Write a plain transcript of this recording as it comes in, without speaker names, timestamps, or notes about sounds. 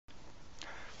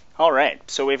Alright,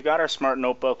 so we've got our Smart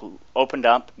Notebook opened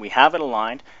up, we have it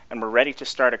aligned, and we're ready to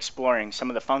start exploring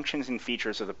some of the functions and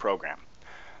features of the program.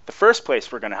 The first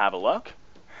place we're going to have a look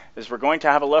is we're going to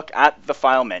have a look at the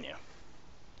File menu.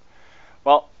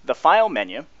 Well, the File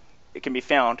menu, it can be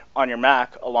found on your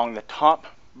Mac along the top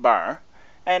bar,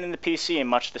 and in the PC in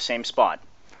much the same spot.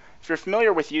 If you're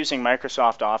familiar with using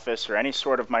Microsoft Office or any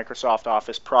sort of Microsoft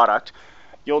Office product,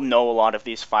 you'll know a lot of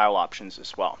these file options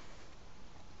as well.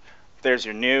 There's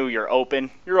your new, your open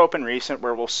recent,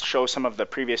 where we'll show some of the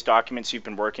previous documents you've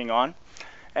been working on,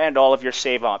 and all of your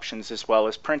save options as well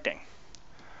as printing.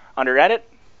 Under edit,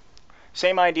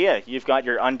 same idea. You've got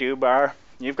your undo bar,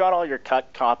 you've got all your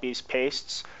cut, copies,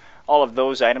 pastes. All of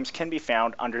those items can be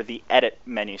found under the edit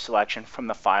menu selection from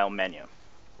the file menu.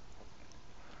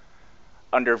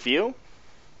 Under view,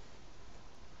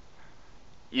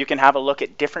 you can have a look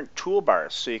at different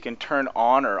toolbars, so you can turn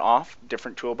on or off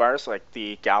different toolbars like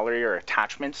the gallery or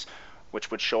attachments,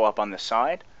 which would show up on the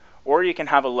side, or you can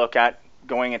have a look at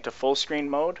going into full screen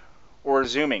mode or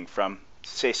zooming from,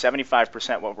 say,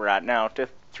 75% what we're at now to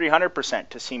 300%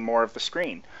 to see more of the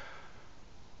screen.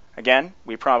 Again,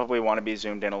 we probably want to be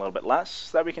zoomed in a little bit less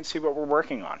so that we can see what we're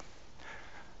working on.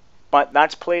 But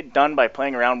that's done by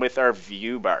playing around with our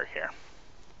view bar here.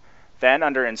 Then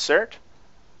under insert,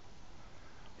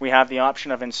 we have the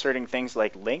option of inserting things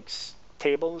like links,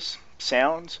 tables,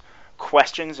 sounds,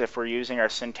 questions if we're using our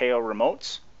Synteo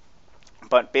remotes.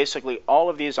 But basically all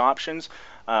of these options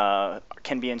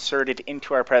can be inserted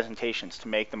into our presentations to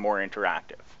make them more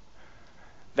interactive.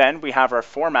 Then we have our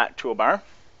format toolbar.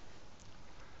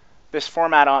 This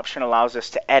format option allows us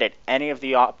to edit any of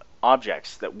the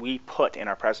objects that we put in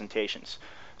our presentations.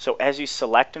 So as you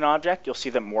select an object, you'll see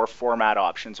that more format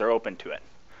options are open to it.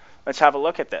 Let's have a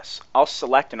look at this. I'll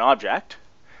select an object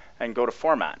and go to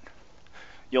Format.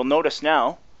 You'll notice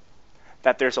now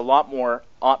that there's a lot more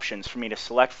options for me to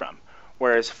select from.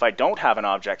 Whereas if I don't have an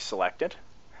object selected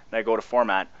and I go to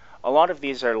Format, a lot of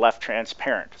these are left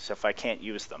transparent, so if I can't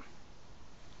use them.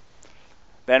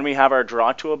 Then we have our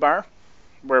Draw toolbar,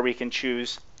 where we can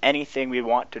choose anything we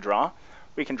want to draw.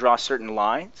 We can draw certain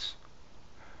lines.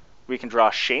 We can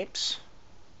draw shapes.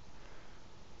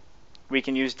 We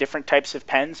can use different types of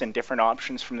pens and different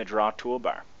options from the Draw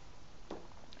toolbar.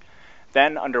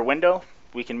 Then under Window,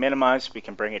 we can minimize, we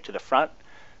can bring it to the front.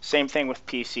 Same thing with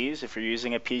PCs. If you're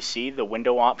using a PC, the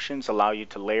window options allow you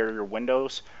to layer your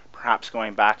windows, perhaps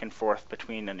going back and forth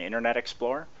between an Internet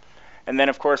Explorer. And then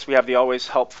of course we have the always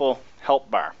helpful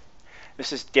Help bar.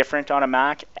 This is different on a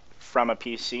Mac from a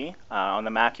PC. On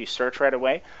the Mac you search right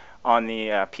away. On the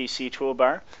PC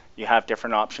toolbar, you have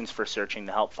different options for searching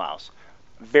the help files.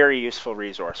 Very useful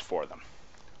resource for them.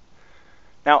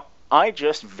 Now, I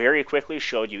just very quickly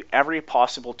showed you every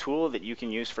possible tool that you can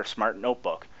use for Smart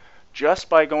Notebook just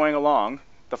by going along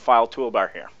the file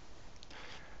toolbar here.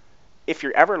 If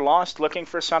you're ever lost looking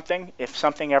for something, if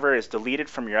something ever is deleted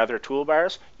from your other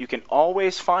toolbars, you can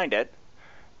always find it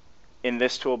in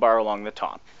this toolbar along the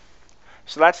top.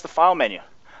 So that's the file menu.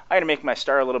 I'm going to make my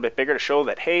star a little bit bigger to show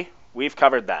that, hey, we've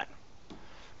covered that.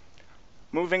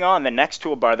 Moving on, the next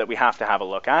toolbar that we have to have a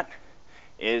look at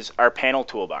is our panel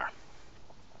toolbar.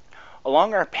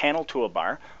 Along our panel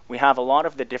toolbar, we have a lot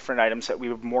of the different items that we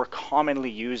would more commonly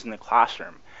use in the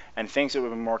classroom and things that we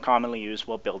would more commonly use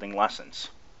while building lessons.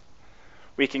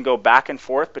 We can go back and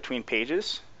forth between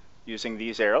pages using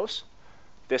these arrows.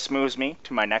 This moves me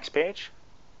to my next page.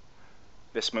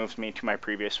 This moves me to my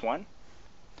previous one.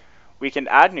 We can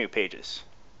add new pages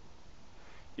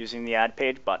using the Add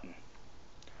Page button.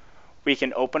 We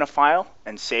can open a file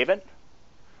and save it.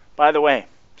 By the way,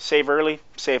 save early,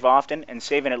 save often, and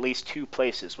save in at least 2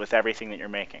 places with everything that you're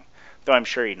making, though I'm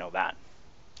sure you know that.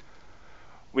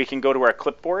 We can go to our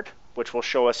clipboard, which will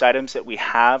show us items that we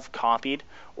have copied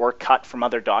or cut from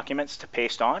other documents to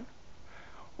paste on.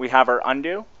 We have our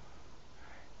undo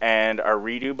and our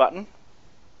redo button,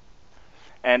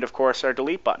 and of course our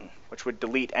delete button, which would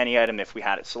delete any item if we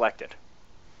had it selected.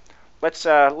 Let's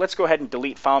go ahead and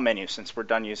delete file menu since we're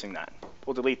done using that.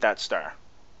 We'll delete that star.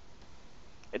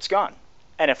 It's gone.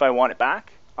 And if I want it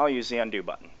back, I'll use the undo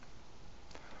button.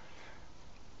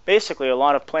 Basically, a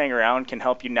lot of playing around can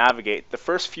help you navigate the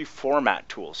first few format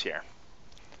tools here.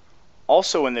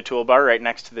 Also in the toolbar right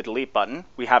next to the delete button,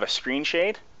 we have a screen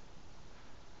shade.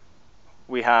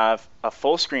 We have a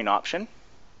full screen option,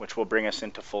 which will bring us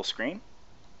into full screen.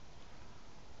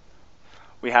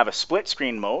 We have a split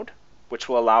screen mode, which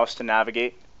will allow us to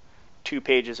navigate 2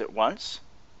 pages at once.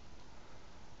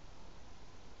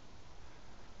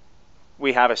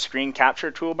 We have a screen capture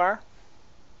toolbar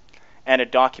and a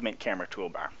document camera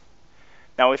toolbar.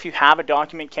 Now, if you have a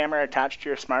document camera attached to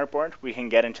your Smartboard, we can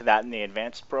get into that in the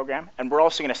advanced program. And we're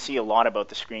also going to see a lot about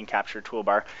the screen capture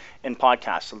toolbar in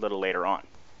podcasts a little later on.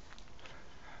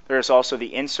 There's also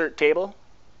the insert table,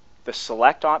 the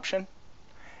select option,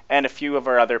 and a few of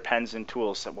our other pens and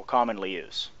tools that we'll commonly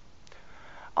use.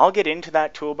 I'll get into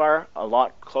that toolbar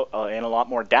in a lot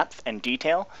more depth and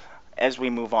detail as we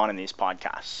move on in these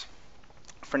podcasts.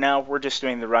 For now, we're just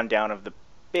doing the rundown of the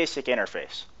basic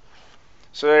interface.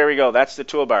 So there we go, that's the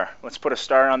toolbar. Let's put a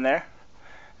star on there,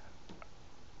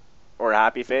 or a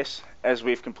happy face, as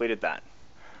we've completed that.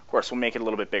 Of course, we'll make it a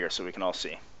little bit bigger so we can all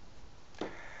see.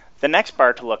 The next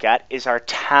bar to look at is our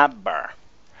tab bar.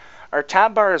 Our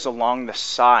tab bar is along the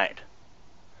side.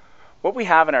 What we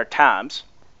have in our tabs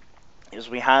is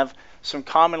we have some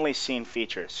commonly seen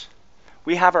features.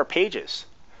 We have our pages.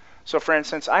 So for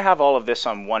instance, I have all of this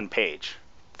on one page.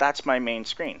 That's my main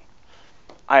screen.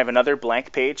 I have another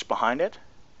blank page behind it,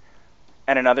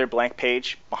 and another blank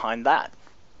page behind that.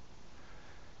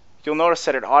 You'll notice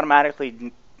that it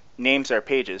automatically names our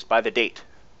pages by the date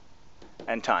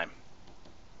and time.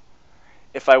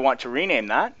 If I want to rename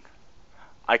that,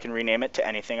 I can rename it to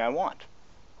anything I want.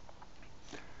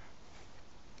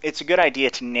 It's a good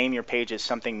idea to name your pages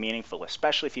something meaningful,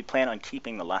 especially if you plan on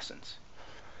keeping the lessons.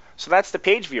 So that's the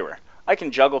page viewer. I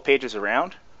can juggle pages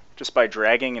around just by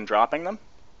dragging and dropping them.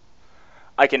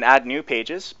 I can add new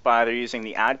pages by either using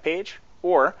the add page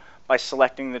or by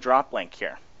selecting the drop link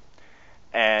here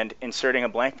and inserting a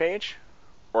blank page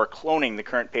or cloning the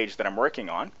current page that I'm working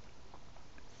on.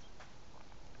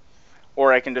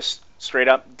 Or I can just straight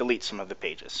up delete some of the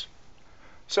pages.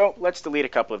 So let's delete a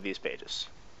couple of these pages.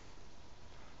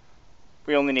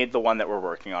 We only need the one that we're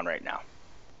working on right now.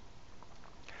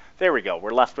 There we go,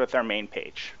 we're left with our main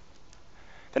page.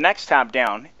 The next tab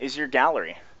down is your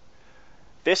gallery.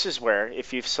 This is where,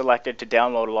 if you've selected to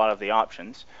download a lot of the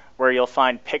options, where you'll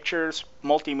find pictures,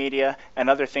 multimedia,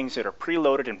 and other things that are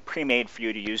preloaded and pre-made for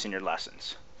you to use in your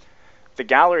lessons. The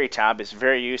gallery tab is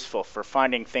very useful for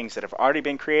finding things that have already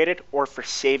been created or for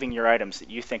saving your items that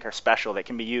you think are special that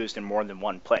can be used in more than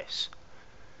one place.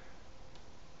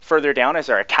 Further down is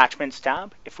our attachments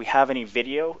tab. If we have any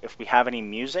video, if we have any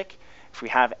music, if we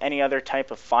have any other type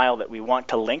of file that we want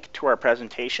to link to our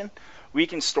presentation, we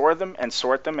can store them and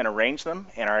sort them and arrange them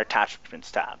in our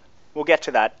attachments tab. We'll get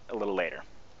to that a little later.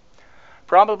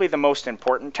 Probably the most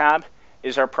important tab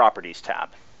is our properties tab.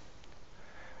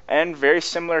 And very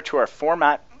similar to our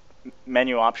format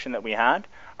menu option that we had,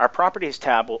 our properties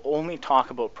tab will only talk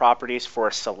about properties for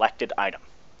a selected item.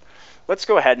 Let's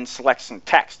go ahead and select some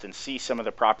text and see some of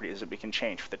the properties that we can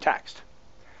change for the text.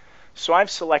 So I've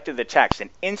selected the text and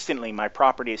instantly my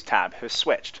properties tab has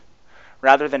switched.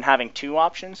 Rather than having 2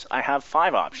 options, I have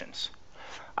 5 options.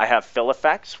 I have fill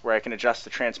effects, where I can adjust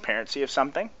the transparency of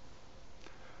something.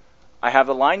 I have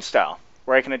the line style,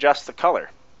 where I can adjust the color.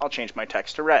 I'll change my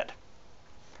text to red.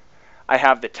 I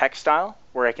have the text style,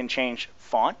 where I can change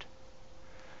font.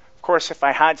 Of course, if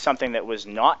I had something that was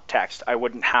not text, I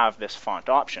wouldn't have this font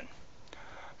option.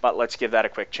 But let's give that a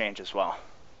quick change as well.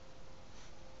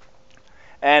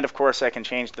 And of course, I can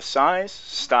change the size,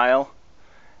 style,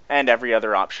 and every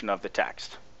other option of the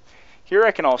text. Here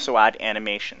I can also add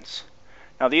animations.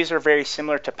 Now these are very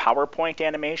similar to PowerPoint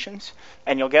animations,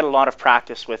 and you'll get a lot of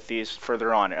practice with these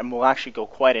further on, and we'll actually go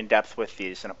quite in depth with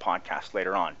these in a podcast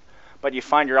later on. But you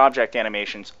find your object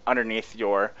animations underneath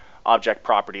your object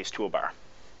properties toolbar.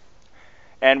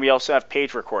 And we also have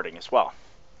page recording as well,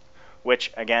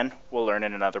 which again, we'll learn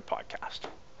in another podcast.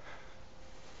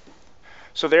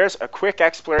 So there's a quick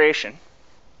exploration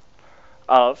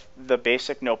of the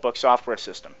basic notebook software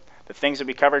system. The things that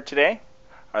we covered today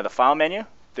are the file menu,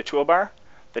 the toolbar,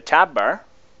 the tab bar,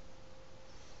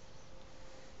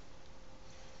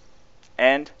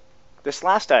 and this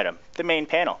last item, the main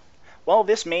panel. Well,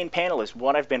 this main panel is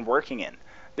what I've been working in.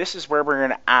 This is where we're going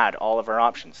to add all of our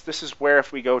options. This is where,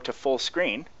 if we go to full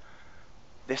screen,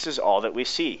 this is all that we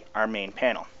see, our main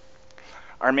panel.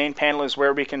 Our main panel is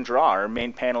where we can draw. Our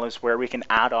main panel is where we can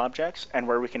add objects and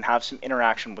where we can have some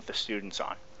interaction with the students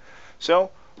on. So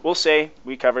we'll say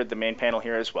we covered the main panel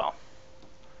here as well.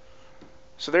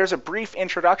 So there's a brief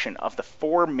introduction of the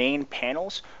 4 main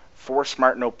panels for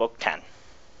Smart Notebook 10.